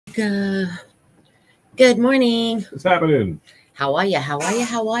Good, good morning. What's happening? How are ya? How are ya?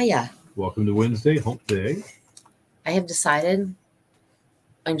 How are ya? Welcome to Wednesday, Hump Day. I have decided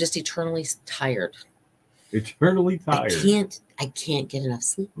I'm just eternally tired. Eternally tired. I can't get enough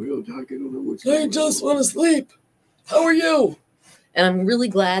sleep. We don't talk, I don't know what's I just want to sleep. How are you? And I'm really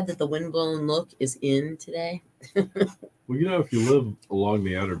glad that the windblown look is in today. Well, you know, if you live along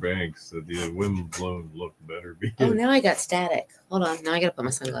the Outer Banks, the windblown look better be. Oh, now I got static. Hold on. Now I got to put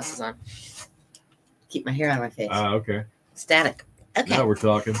my sunglasses on. Keep my hair out of my face. Okay. Static. Okay. Now we're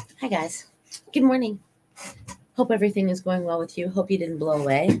talking. Hi, guys. Good morning. Hope everything is going well with you. Hope you didn't blow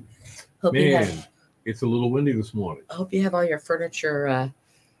away. Hope you have. It's a little windy this morning. I hope you have all your furniture,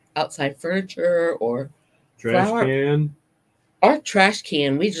 outside furniture or Trash flower. can. Our trash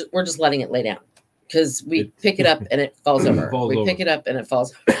can, we're just letting it lay down because we pick it up and it falls over. We pick it up and it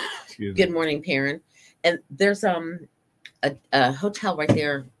falls. Good morning, Perrin. And there's a hotel right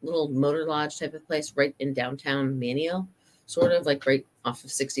there, little motor lodge type of place, right in downtown Manio, sort of like right off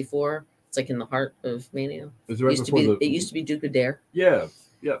of 64. It's like in the heart of Manio. Is it right it used to be Duke of Dare. Yeah,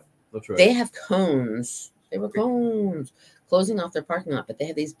 that's right. They have cones. They were cones closing off their parking lot, but they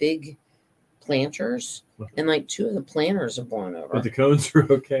have these big planters, and like two of the planters are blown over. But the cones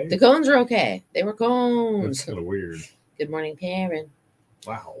are okay? The cones are okay. They were cones. That's kind of weird. Good morning, Perrin.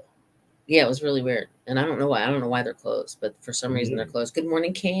 Wow. Yeah, it was really weird. And I don't know why. I don't know why they're closed, but for some reason they're closed. Good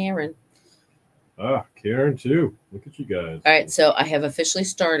morning, Karen. Karen too. Look at you guys. All right, so I have officially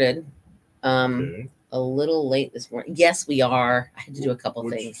started a little late this morning. Yes, we are. I had to do a couple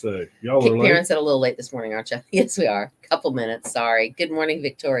things. Say? Y'all are late? Parents said a little late this morning, aren't you? Yes, we are. Couple minutes. Sorry. Good morning,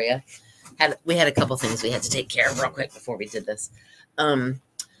 Victoria. We had a couple things we had to take care of real quick before we did this. I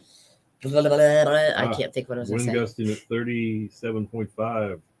can't think what I was going to say. Wind gusting at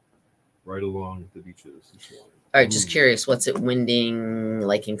 37.5 right along the beaches this morning. All right, just curious, what's it winding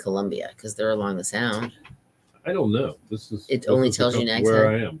like in Columbia? Because they're along the Sound. I don't know. It only tells you next where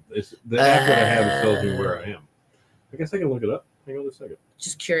I am. The app that I have it tells me where I am. I guess I can look it up. Hang on a second.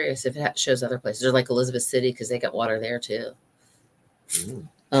 Just curious if it shows other places. Or like Elizabeth City, because they got water there too.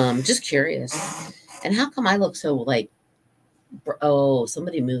 Just curious. And how come I look so like? Oh,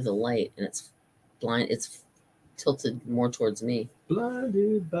 somebody moved the light and it's blind. It's tilted more towards me.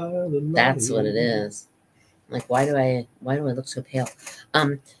 Blinded by the light. That's what it is. Like, why do I look so pale?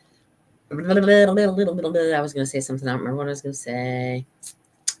 I was going to say something. I don't remember what I was going to say.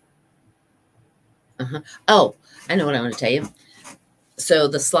 Oh, I know what I want to tell you. So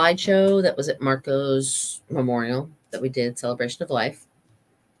the slideshow that was at Marco's memorial that we did, Celebration of Life.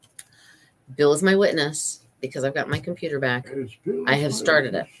 Bill is my witness because I've got my computer back. I have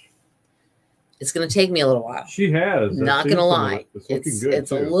started it. It's going to take me a little while. She has. Not going to lie.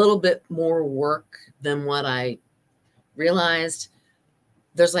 It's a little bit more work than what I realized.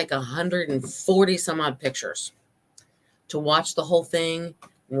 There's like 140 some odd pictures to watch the whole thing.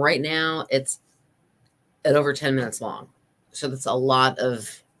 Right now, it's at over 10 minutes long. So that's a lot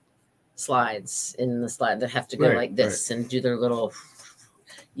of slides in the slide that have to go like this and do their little,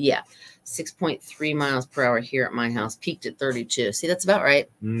 6.3 miles per hour here at my house, peaked at 32. See, that's about right.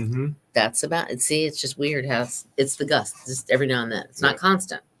 Mm-hmm. That's about it. See, it's just weird how it's the gust, just every now and then. It's not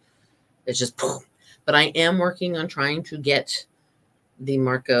constant. It's just, but I am working on trying to get the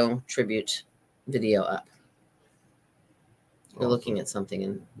Marco tribute video up. We're looking at something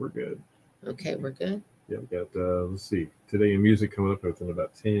and we're good. Okay, we're good. Yeah, we got, let's see, Today in Music coming up within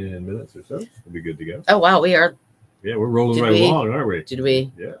about 10 minutes or so. We'll be good to go. Oh, wow, we are. Yeah, we're rolling along, aren't we? Did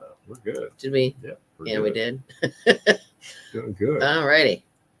we? Yeah, we're good. Did we? Yeah, we did. Doing good. All righty.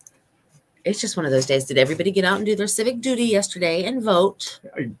 It's just one of those days. Did everybody get out and do their civic duty yesterday and vote?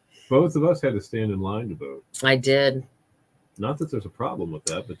 Both of us had to stand in line to vote. I did. Not that there's a problem with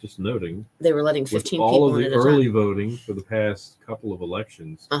that, but just noting they were letting 15 people all of the early time. Voting for the past couple of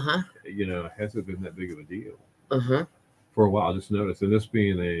elections. It hasn't been that big of a deal. For a while, just noticed, and this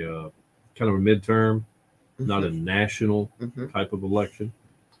being a kind of a midterm, not a national type of election,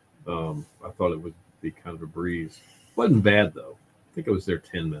 I thought it would be kind of a breeze. Wasn't bad though. I think it was there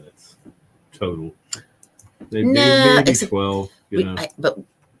 10 minutes total. Maybe 12. But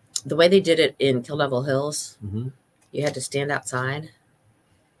the way they did it in Kill Devil Hills, you had to stand outside,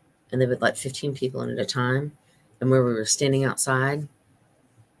 and they would let 15 people in at a time. And where we were standing outside,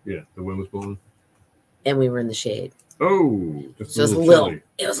 the wind was blowing, and we were in the shade. Oh, just so it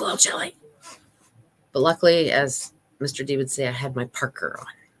was a little chilly. But luckily, as Mr. D would say, I had my Parker on.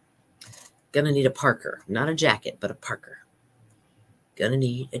 Gonna need a Parker, not a jacket, but a Parker. Gonna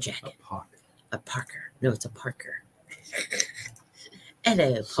need a jacket. A Parker. No, it's a Parker.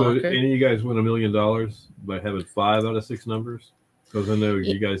 Hello, Parker. So, any of you guys win $1 million by having 5 out of 6 numbers? Because I know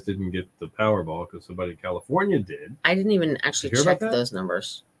you guys didn't get the Powerball because somebody in California did. I didn't even actually check those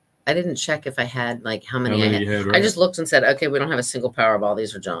numbers. I didn't check if I had like how many I had. You had, right? I just looked and said, okay, we don't have a single Powerball.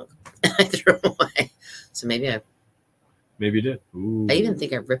 These are junk. I threw them away. So maybe you did. Ooh. I even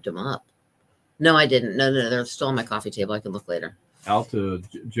think I ripped them up. No, I didn't. No, they're still on my coffee table. I can look later.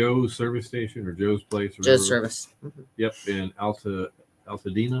 Joe's service station or Joe's place. Or Joe's service. Mm-hmm. Yep, in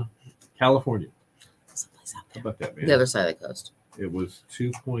Altadena, California. Someplace out there. How about that, man? The other side of the coast. It was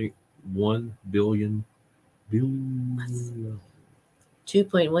 $2.1 billion.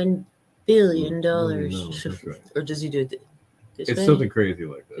 $2.1 billion. No, that's right. Or does he do it this way? It's something crazy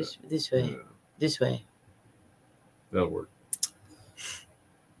like that. This way. Yeah. This way. That'll work.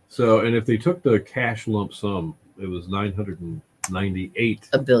 So, and if they took the cash lump sum, it was $998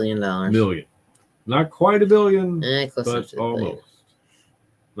 $1 billion. Million. Not quite $1 billion, close but almost.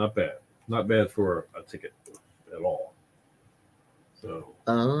 Not bad. Not bad for a ticket at all. So.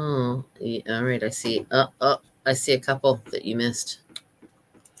 Oh, yeah, all right. I see. I see a couple that you missed.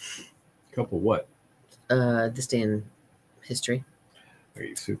 Couple what? This day in history.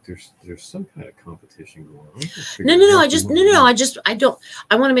 Okay, so there's some kind of competition going on. No.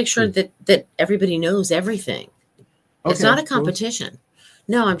 I want to make sure that everybody knows everything. Okay, it's not a competition.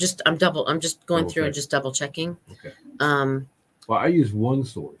 No, I'm just going through and just double checking. Okay. Well, I use one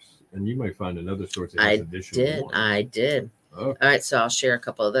source, and you might find another source that has additional. I did. Okay. All right, so I'll share a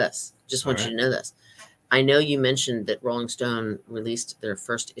couple of this. Just want you to know this. I know you mentioned that Rolling Stone released their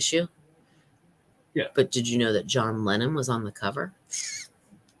first issue. Yeah. But did you know that John Lennon was on the cover?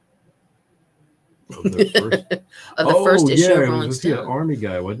 Of the first issue of Rolling Stone. He an army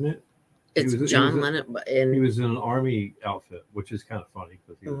guy, wasn't it? It's John Lennon. He was in an army outfit, which is kind of funny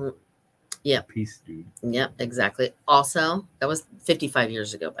because he was a peace dude. Yep, exactly. Also, that was 55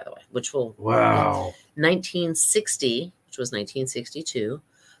 years ago, by the way, which will... Wow. 1960, which was 1962,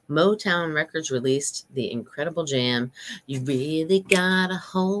 Motown Records released the incredible jam, You Really Got a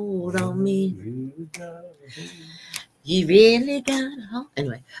Hold on Me. You really got a hold.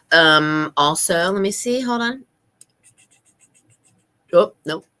 Anyway, also, let me see. Hold on. Oh,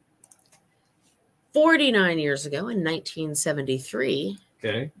 nope. 49 years ago in 1973,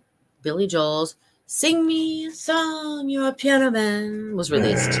 Billy Joel's Sing Me a Song, You're a Piano Man was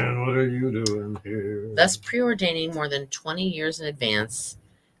released. Man, what are you doing here? Thus preordaining more than 20 years in advance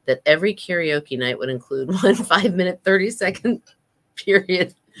that every karaoke night would include one 5-minute, 30-second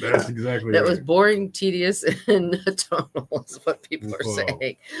period. That's exactly that was boring, tedious, and atonal is what people are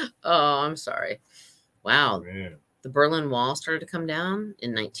saying. Oh, I'm sorry. Wow. Man. The Berlin Wall started to come down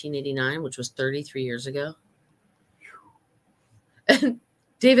in 1989, which was 33 years ago. And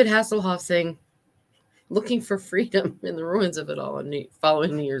David Hasselhoff sang Looking for Freedom in the Ruins of It All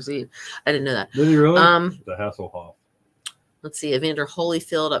following New Year's Eve. I didn't know that. Did he really? The Hasselhoff. Let's see. Evander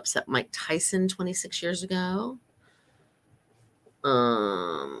Holyfield upset Mike Tyson 26 years ago.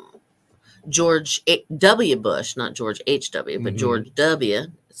 George W. Bush, not George H.W., but George W.,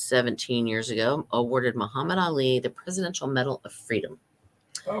 17 years ago, awarded Muhammad Ali the Presidential Medal of Freedom.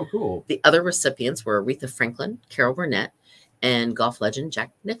 Oh, cool. The other recipients were Aretha Franklin, Carol Burnett, and golf legend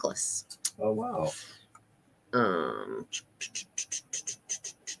Jack Nicklaus. Oh, wow.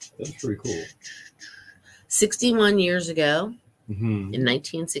 That's pretty cool. 61 years ago, in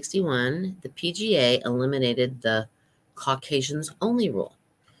 1961, the PGA eliminated the Caucasians only rule,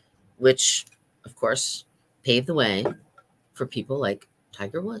 which, of course, paved the way for people like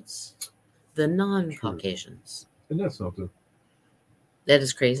Tiger Woods, the non-Caucasians. Isn't that something? That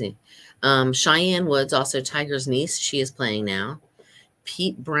is crazy. Cheyenne Woods, also Tiger's niece, she is playing now.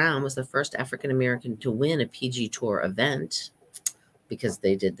 Pete Brown was the first African-American to win a PG Tour event because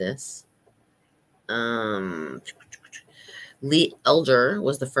they did this. Lee Elder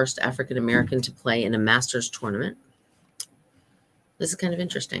was the first African-American to play in a Masters tournament. This is kind of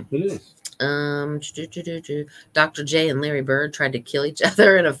interesting. It is. Dr. J and Larry Bird tried to kill each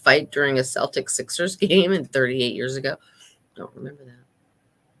other in a fight during a Celtics-Sixers game 38 years ago. Don't remember that.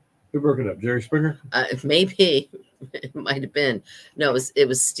 Who broke it up? Jerry Springer? Maybe. It might have been. No, it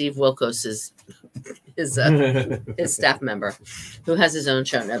was Steve Wilkos, his staff member, who has his own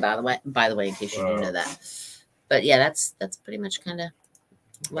show. No, by the way, in case you didn't know that. But yeah, that's pretty much kind of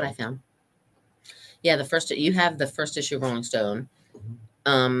what I found. Yeah, you have the first issue of Rolling Stone,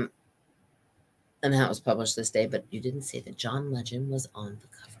 and how it was published this day. But you didn't say that John Legend was on the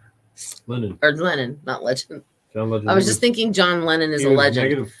cover. Lennon, not Legend. John Legend. I was just thinking John Lennon is a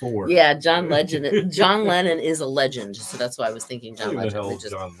legend. -4. Yeah, John Legend. John Lennon is a legend. So that's why I was thinking John Legend. Who the hell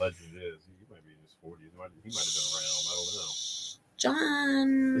John Legend is? He might be in his 40s. He might have been around. I don't know.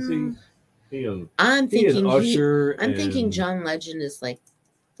 John. Is he? I'm thinking Usher. I'm thinking John Legend is like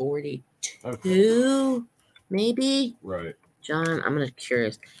 42, maybe. Right. John, I'm gonna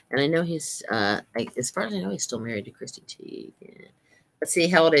curious, and I know he's as far as I know, he's still married to Christy Teigen. Let's see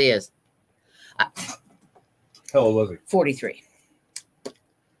how old he is. How old was he? 43.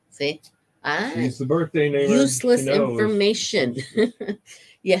 See, he's the birthday name. Useless information.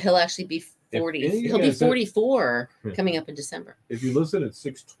 Yeah, he'll actually be 40. He'll be 44 coming up in December. If you listen at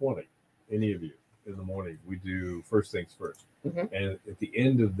 6:20, any of you in the morning, we do First Things First, and at the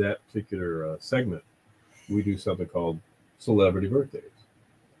end of that particular segment, we do something called Celebrity Birthdays,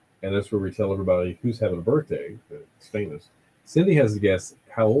 and that's where we tell everybody who's having a birthday that's famous. Cindy has to guess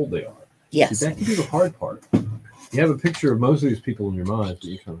how old they are. Yes, that can be the hard part. You have a picture of most of these people in your mind, but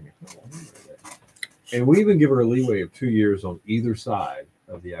you kind of go, oh, and we even give her a leeway of 2 years on either side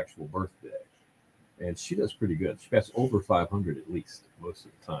of the actual birthday, and she does pretty good. She gets over 500 at least most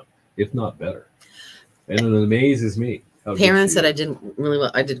of the time, if not better, and it amazes me. Parents said I did really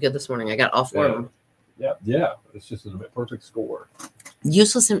well. I did good this morning. I got all 4 of them. Yeah. It's just a perfect score.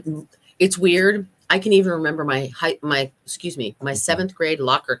 Useless. It's weird. I can even remember my 7th grade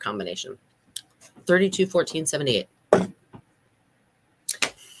locker combination. 32, 14, 78.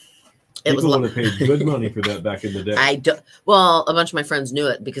 People would have paid good money for that back in the day. Well, a bunch of my friends knew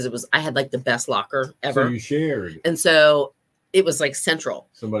it because I had like the best locker ever. So you shared. And so it was like central.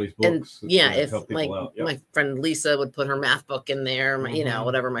 Somebody's books. And yeah, if my friend Lisa would put her math book in there,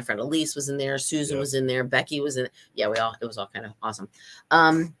 whatever. My friend Elise was in there, Susan was in there, Becky was in. Yeah, it was all kind of awesome.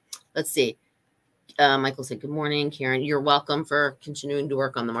 Let's see. Michael said, "Good morning, Karen. You're welcome for continuing to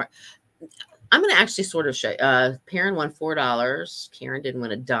work on the mark." I'm going to actually sort of show you. Perrin won $4. Karen didn't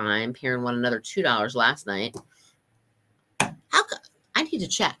win a dime. Perrin won another $2 last night. How come? I need to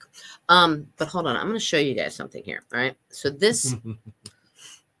check. But hold on. I'm going to show you guys something here. All right. So this. All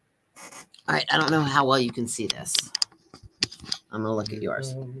right. I don't know how well you can see this. I'm going to look at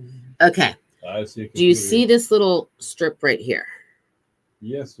yours. Okay. I see. Do you see this little strip right here?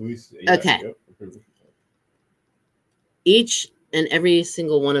 Yes, we see. Okay. Yep. Each and every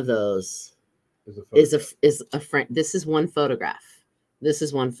single one of those is a friend. This is one photograph. This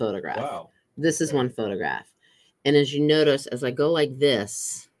is one photograph. Wow. This is one photograph. And as you notice, as I go like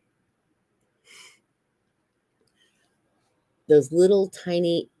this, those little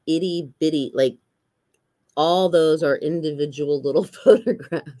tiny itty bitty, like all those are individual little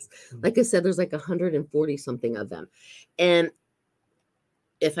photographs. Like I said, there's like 140 something of them. And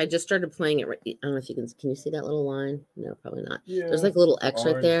if I just started playing it, I don't know if you can you see that little line? No, probably not. Yeah, there's like a little X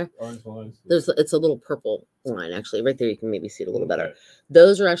right there. Orange lines. It's a little purple line actually right there. You can maybe see it a little better.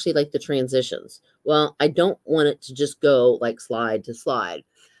 Those are actually like the transitions. Well, I don't want it to just go like slide to slide.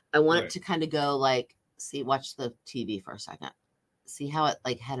 I want it to kind of go like, watch the TV for a second. See how it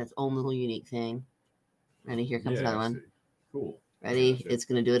like had its own little unique thing. Ready? Here comes another one. Cool. Ready? Gotcha. It's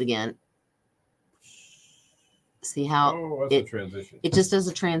going to do it again. See how that's a transition. It just does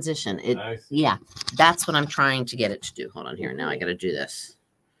a transition. Yeah, that's what I'm trying to get it to do. Hold on here. Now I got to do this,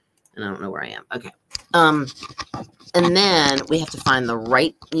 and I don't know where I am. Okay. And then we have to find the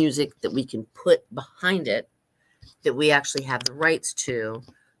right music that we can put behind it, that we actually have the rights to,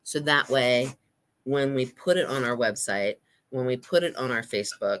 so that way, when we put it on our website, when we put it on our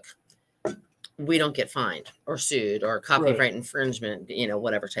Facebook, we don't get fined or sued or copyright infringement,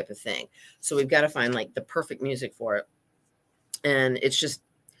 whatever type of thing. So we've got to find like the perfect music for it. And it's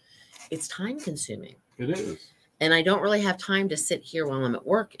time consuming. It is. And I don't really have time to sit here while I'm at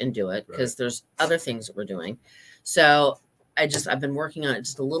work and do it because there's other things that we're doing. So I've been working on it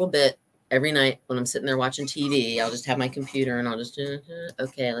just a little bit every night when I'm sitting there watching TV. I'll just have my computer and I'll just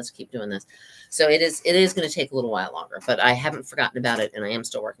okay, let's keep doing this. So it is going to take a little while longer, but I haven't forgotten about it and I am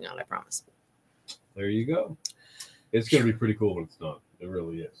still working on it, I promise. There you go. It's going to be pretty cool when it's done. It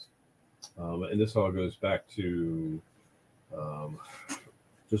really is. And this all goes back to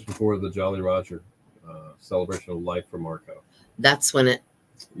just before the Jolly Roger celebration of life for Marco. That's when the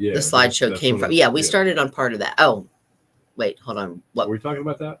slideshow came from. Yeah, we started on part of that. Oh, wait, hold on. What were we talking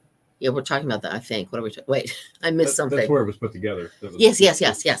about that? Yeah, we're talking about that, I think. What are we wait, I missed something. That's where it was put together.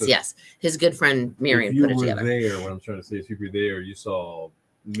 Yes. His good friend Marion put it together. What I'm trying to say is if you were there, you saw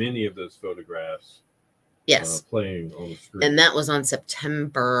many of those photographs playing on the screen. And that was on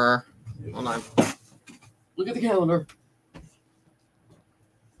September. Hold on. Look at the calendar.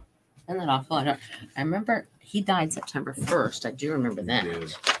 And then I'll fill it out. I remember he died September 1st. I do remember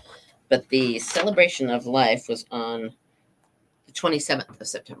that. But the celebration of life was on the 27th of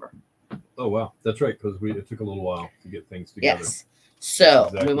September. Oh, wow. That's right, because it took a little while to get things together. Yes. So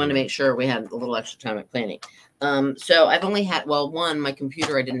Exactly. we wanted to make sure we had a little extra time at planning. So I've only had, one, my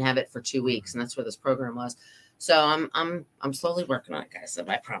computer, I didn't have it for 2 weeks, and that's where this program was. So I'm slowly working on it, guys. So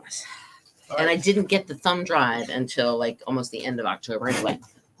I promise. And I didn't get the thumb drive until like almost the end of October anyway.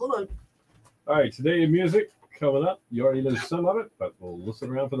 Hold on. All right, today in music coming up. You already know some of it, but we'll listen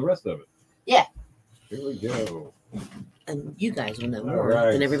around for the rest of it. Yeah. Here we go. And you guys will know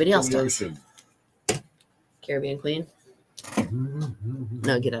more than everybody else does. Caribbean Queen.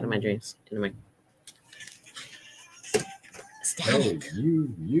 No, get out of my dreams. Get out of my... Static. Hey,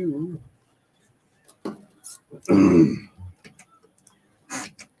 you.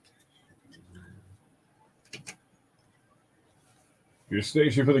 Your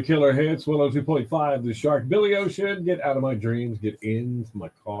station for the killer hits, 102.5 The Shark. Billy Ocean, get out of my dreams, get into my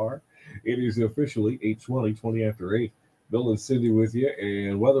car. It is officially 8:20, 20 after 8. Bill and Cindy with you,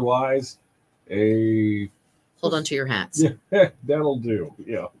 and weather-wise, hold on to your hats. Yeah, that'll do.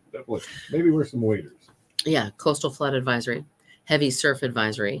 Yeah, definitely. Maybe wear some waders. Yeah, coastal flood advisory, heavy surf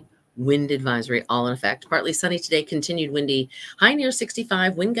advisory, wind advisory, all in effect. Partly sunny today, continued windy, high near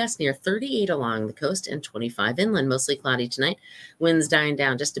 65, wind gusts near 38 along the coast and 25 inland. Mostly cloudy tonight. Winds dying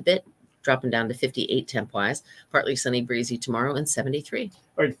down just a bit, dropping down to 58 temp-wise. Partly sunny, breezy tomorrow and 73.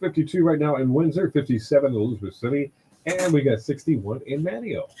 All right, 52 right now in Windsor, 57 in Elizabeth City, and we got 61 in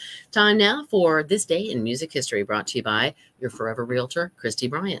Manio. Time now for This Day in Music History, brought to you by your forever realtor, Christy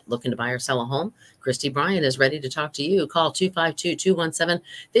Bryant. Looking to buy or sell a home? Christy Bryant is ready to talk to you. Call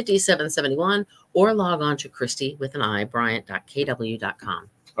 252-217-5771 or log on to Bryant.kw.com.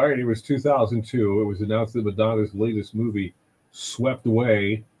 All right, it was 2002. It was announced that Madonna's latest movie, Swept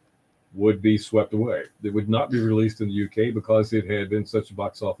Away, would be swept away. It would not be released in the UK because it had been such a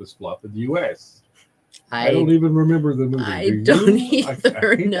box office flop in the US. I don't even remember the movie. I don't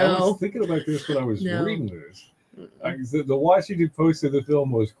either. No. I was thinking about this when I was reading this. The Washington Post said the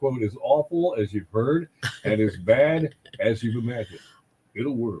film was, quote, as awful as you've heard and as bad as you've imagined. In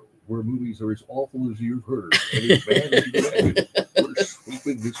a world where movies are as awful as you've heard and as bad as you've imagined, we're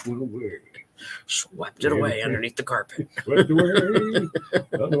sweeping this one away. Swept it away underneath the carpet. Swept away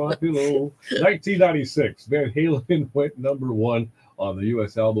under my pillow. 1996, Van Halen went #1 on the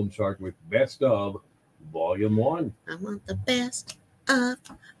U.S. album chart with Best of Volume 1. I want the best of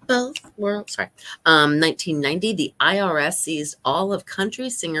both worlds. Sorry. 1990, the IRS seized all of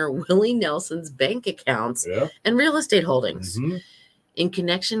country singer Willie Nelson's bank accounts and real estate holdings in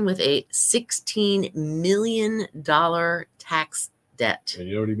connection with a $16 million tax debt. And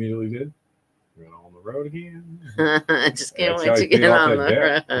you know what he immediately did? Went on the road again. I just can't wait to get on the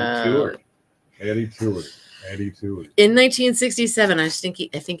road. Eddie toured. In 1967, I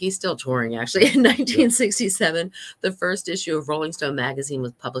think he's still touring, actually. In 1967, the first issue of Rolling Stone magazine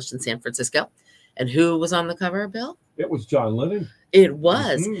was published in San Francisco. And who was on the cover, Bill? It was John Lennon. It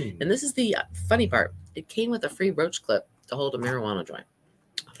was. And this is the funny part. It came with a free roach clip to hold a marijuana joint.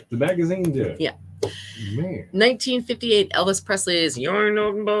 The magazine did? Yeah. Man. 1958, Elvis Presley's "You Ain't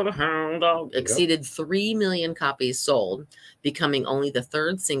Nothing But a Hound Dog" exceeded 3 million copies sold, becoming only the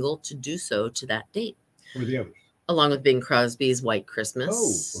third single to do so to that date. What are the others? Along with Bing Crosby's "White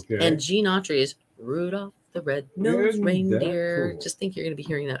Christmas" and Gene Autry's "Rudolph the Red-Nosed Reindeer." Cool. Just think you're going to be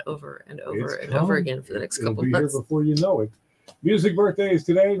hearing that over and over and over again for the next couple months. Here before you know it. Music birthdays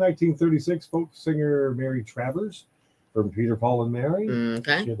today, 1936, folk singer Mary Travers from Peter, Paul, and Mary.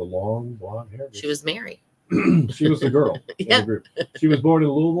 Okay. She had the long blonde hair. She was Mary. She was the girl in the group. She was born in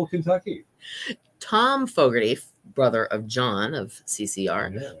Louisville, Kentucky. Tom Fogerty, brother of John of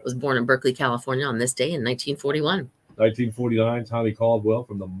CCR, was born in Berkeley, California on this day in 1941. 1949, Tommy Caldwell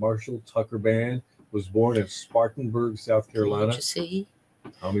from the Marshall Tucker Band was born in Spartanburg, South Carolina. Can't you see?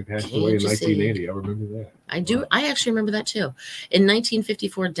 Tommy passed away in 1980. I remember that. I do. Wow. I actually remember that too. In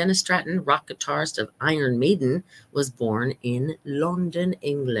 1954, Dennis Stratton, rock guitarist of Iron Maiden, was born in London,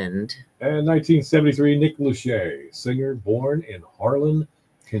 England. And 1973, Nick Lachey, singer, born in Harlan,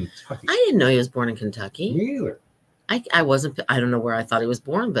 Kentucky. I didn't know he was born in Kentucky. Me either. I wasn't. I don't know where I thought he was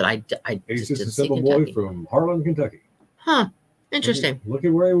born, but I He's just a simple boy from Harlan, Kentucky. Huh. Interesting. Look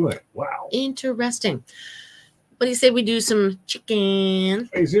at where he went. Wow. Interesting. What do you say we do some chicken?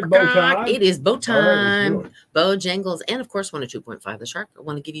 Is it bow time? It is bow time. Right, Bojangles, and of course 102.5 The Shark. I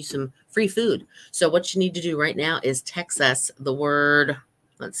want to give you some free food. So what you need to do right now is text us the word.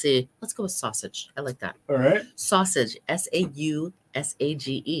 Let's see. Let's go with sausage. I like that. All right. Sausage. SAUSAGE.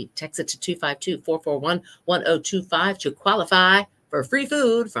 Text it to 252-441-1025 to qualify for free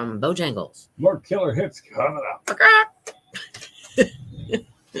food from Bojangles. More killer hits coming up.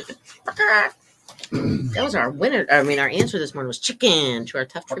 That was our winner. I mean, our answer this morning was chicken to our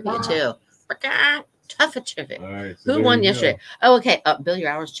tough trivia too. Tough Terrific. All right. So Who won yesterday? Oh, okay. Bill, your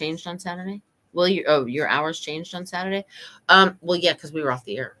hours changed on Saturday? Well, your hours changed on Saturday? Well, yeah, because we were off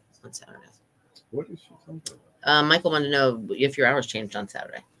the air on Saturday. What is she talking about? Michael wanted to know if your hours changed on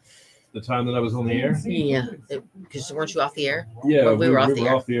Saturday. The time that I was on the air? Yeah. Because weren't you off the air? Yeah, well, we were off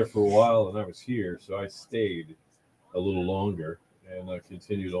the air for a while, and I was here, so I stayed a little longer and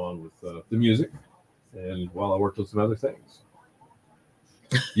continued on with the music, and while I worked on some other things.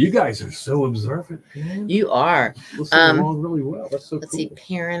 You guys are so observant, man. You are. Listening along really well. That's so let's cool. see.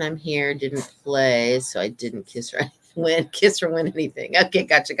 Perrin, I'm here. Didn't play, so I didn't kiss or win anything. Okay,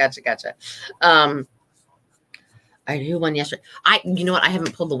 gotcha. All right, who won yesterday? You know what? I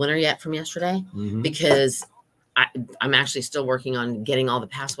haven't pulled the winner yet from yesterday because I'm actually still working on getting all the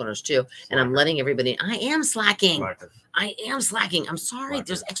past winners too, and I'm letting everybody. I am slacking. I am slacking. I'm sorry.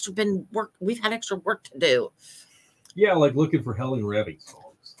 There's been work. We've had extra work to do. Yeah, like looking for Helen Reddy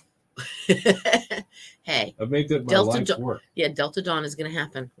songs. Hey, I've made that my life's work. Yeah, Delta Dawn is going to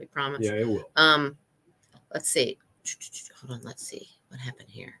happen. We promise. Yeah, it will. Let's see. Hold on. Let's see what happened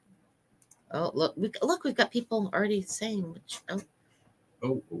here. Oh, look, we've got people already saying.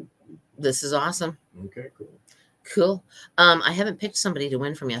 Oh. This is awesome. Okay, cool. I haven't picked somebody to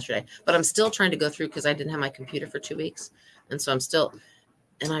win from yesterday, but I'm still trying to go through because I didn't have my computer for 2 weeks, and so I'm still.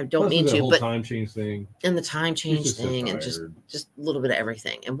 And I don't mean to, but time change thing and the time change thing, and just a little bit of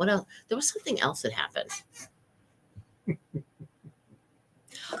everything. And what else? There was something else that happened.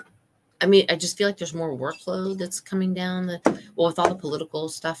 I mean, I just feel like there's more workload that's coming down. With all the political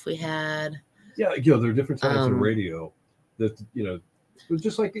stuff we had. Yeah, there are different types of radio that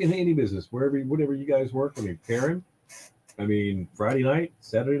just like in any business, whatever you guys work. I mean, Perrin. I mean, Friday night,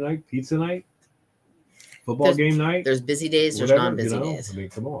 Saturday night, pizza night. Football game night. There's busy days. There's non-busy days. I mean,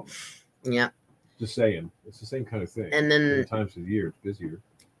 come on. Yeah. Just saying, it's the same kind of thing. And then different times of the year, it's busier.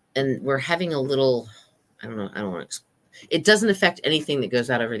 And we're having a little. I don't know. I don't want to. It doesn't affect anything that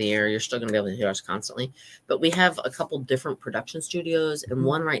goes out over the air. You're still going to be able to hear us constantly. But we have a couple different production studios, and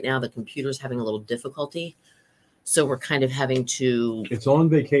one right now the computer's having a little difficulty. So we're kind of having to. It's on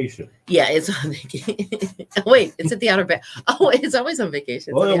vacation. Yeah, it's on vacation. Wait, it's at the Outer Banks. Oh, it's always on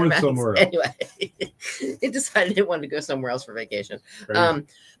vacation. Well, it went somewhere else. Anyway, it decided it wanted to go somewhere else for vacation.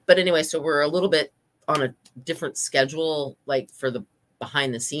 But anyway, so we're a little bit on a different schedule, like for the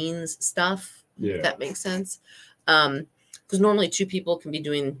behind the scenes stuff. Yeah, if that makes sense. Because normally 2 people can be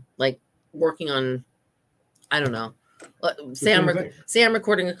doing like working on. I don't know. Say I'm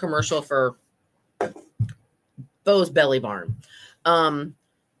recording a commercial for Bo's Belly Barn.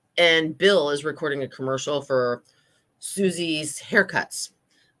 And Bill is recording a commercial for Susie's Haircuts.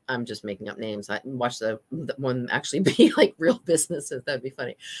 I'm just making up names. I watch the one actually be like real businesses. That'd be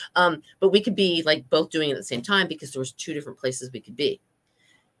funny. But we could be like both doing it at the same time because there was 2 different places we could be.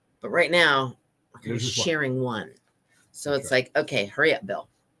 But right now we're kind of sharing one. So it's like, okay, hurry up, Bill.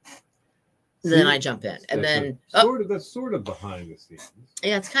 Then I jump in, and then that's sort of behind the scenes.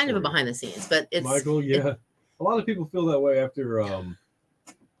 Yeah, it's kind of a behind the scenes, but it's Michael. Yeah, a lot of people feel that way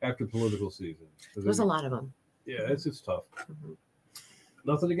after political season. There's a lot of them. Yeah, it's tough.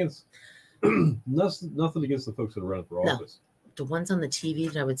 Nothing against nothing against the folks that are running for office. The ones on the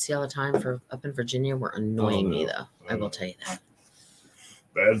TV that I would see all the time up in Virginia were annoying me, though. I will tell you that.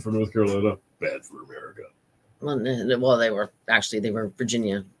 Bad for North Carolina, bad for America. Well, they were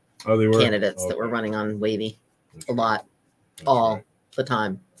Virginia candidates that were running on Wavy a lot, all the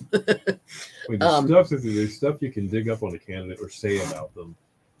time. There's stuff you can dig up on a candidate or say about them.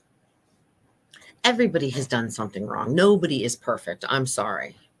 Everybody has done something wrong. Nobody is perfect. I'm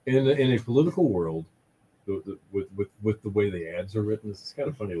sorry. In a political world, with the way the ads are written, this is kind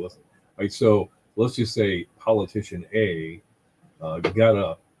of funny to listen. Like, so let's just say politician A got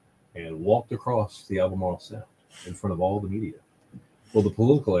up and walked across the Albemarle Sound in front of all the media. Well, the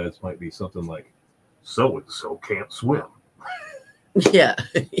political ads might be something like, so-and-so can't swim. Yeah,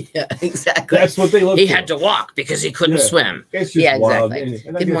 exactly. That's what they look He had to walk because he couldn't swim. It's just wild. Exactly.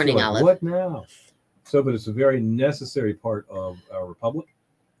 And Good morning, Olive. What now? So, but it's a very necessary part of our republic.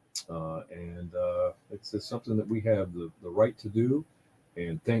 And it's something that we have the right to do.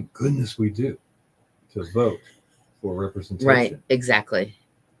 And thank goodness we do, to vote for representation. Right, exactly.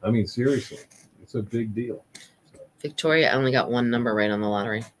 I mean, seriously, it's a big deal. Victoria, I only got 1 number right on the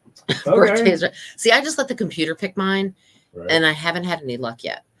lottery. Okay. See, I just let the computer pick mine, right. And I haven't had any luck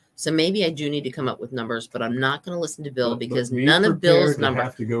yet. So maybe I do need to come up with numbers, but I'm not going to listen to Bill because none of Bill's numbers.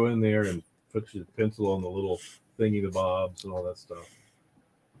 Have to go in there and put your pencil on the little thingy, the bobs, and all that stuff.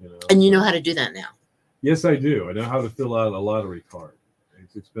 And you know how to do that now. Yes, I do. I know how to fill out a lottery card.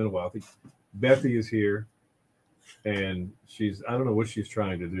 It's been a while. I think Bethy is here, and I don't know what she's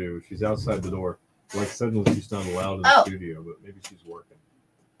trying to do. She's outside the door Like suddenly she's not allowed in the studio, but maybe she's working.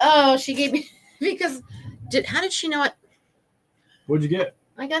 Oh, she gave me because how did she know it? What'd you get?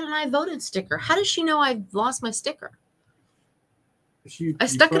 I got an I voted sticker. How does she know I lost my sticker? I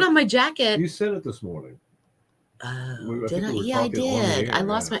stuck it on my jacket. You said it this morning. Did I? Yeah, I did. I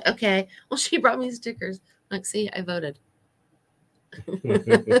lost my. Okay. Well, she brought me stickers. Like, see, I voted.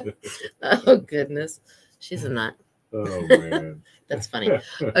 Oh goodness, she's a nut. Oh man, that's funny.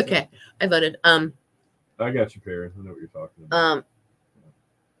 Okay, I voted. I got you, Perry. I know what you're talking about.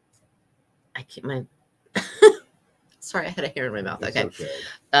 I keep my. Sorry, I had a hair in my mouth. That's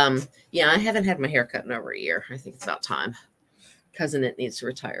okay. Yeah, I haven't had my hair cut in over a year. I think it's about time. Cousin It needs to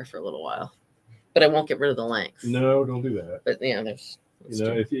retire for a little while, but I won't get rid of the length. No, don't do that. But yeah, there's. You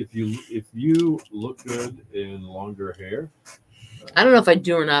know, if you look good in longer hair. I don't know if I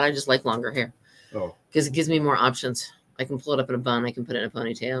do or not. I just like longer hair. Oh. Because it gives me more options. I can pull it up in a bun. I can put it in a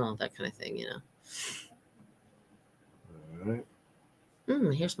ponytail, all that kind of thing, you know. All right.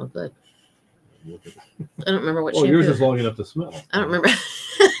 My hair smells good. I don't remember what shampoo. Yours is long enough to smell. I don't remember.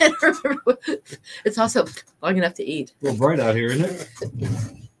 I don't remember. It's also long enough to eat. A little bright out here, isn't it?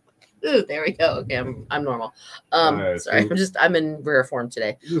 Ooh, there we go. Okay, I'm normal. Right, sorry, I'm in rare form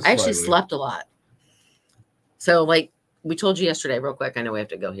today. I actually slept a lot. So like we told you yesterday, real quick. I know we have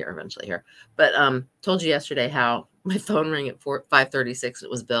to go here eventually here, but told you yesterday how my phone rang at 5:36. It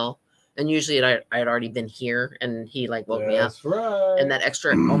was Bill, and usually I had already been here, and he like woke me up. That's right. And that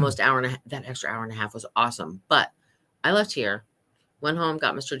extra that extra hour and a half was awesome. But I left here, went home,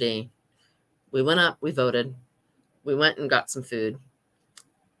 got Mr. D. We went up, we voted, we went and got some food.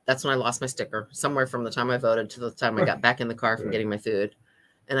 That's when I lost my sticker, somewhere from the time I voted to the time I got back in the car from getting my food.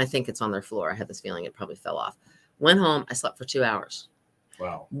 And I think it's on their floor. I had this feeling it probably fell off. Went home. I slept for 2 hours.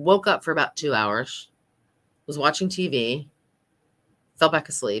 Wow. Woke up for about 2 hours. Was watching TV. Fell back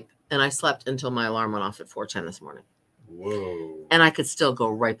asleep. And I slept until my alarm went off at 4:10 this morning. Whoa. And I could still go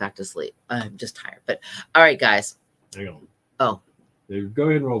right back to sleep. I'm just tired. But all right, guys. Hang on. Oh. Go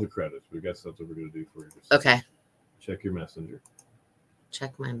ahead and roll the credits. We've got something we're going to do for you. Okay. Check your messenger.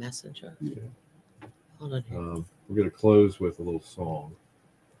 Check my messenger. Yeah. Hold on here. We're going to close with a little song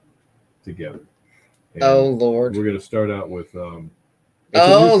together. And oh, Lord. We're going to start out with oh,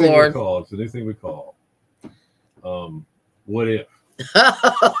 Lord. It's a new thing we call What If?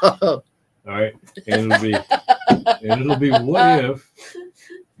 All right. And it'll be What If.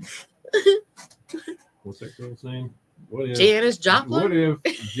 What's that girl's name? What if Janis Joplin? What if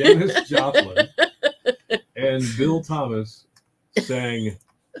Janis Joplin and Bill Thomas sang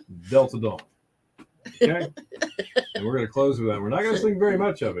Delta Dawn? Okay? And we're going to close with that. We're not going to sing very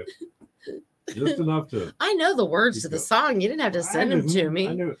much of it. Just enough to. I know the words to the song. You didn't have to send them to me.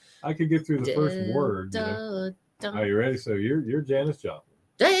 I knew it. I could get through the first word. You know? Are you ready? So you're Janis Joplin.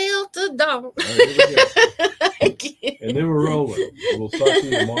 Delta Dawn. And then we're rolling. We'll talk to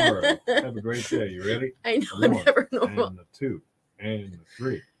you tomorrow. Have a great day. You ready? I know. I'm never normal. And the 2 and the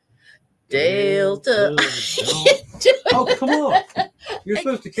 3. Delta. Oh, come on. You're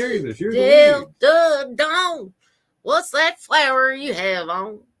supposed to carry this. You're Delta Dawn. What's that flower you have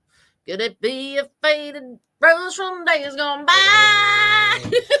on? Could it be a faded rose from days gone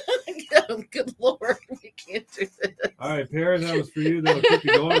by? Good Lord, we can't do this. All right, Perrin, that was for you. That'll keep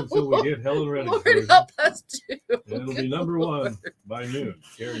you going until we get Helen ready. Lord, help us too. And it'll be number 1 by noon,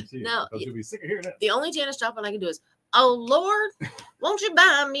 guaranteed. No, because you'll be sick of hearing that. The only Janis Joplin I can do is, "Oh Lord, won't you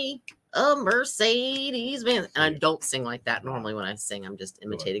buy me a Mercedes Benz?" And I don't sing like that normally when I sing. I'm just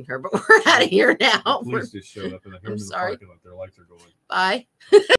imitating her. But we're out of here now. The police just showed up and I heard them in the parking lot. Their lights are going. Bye.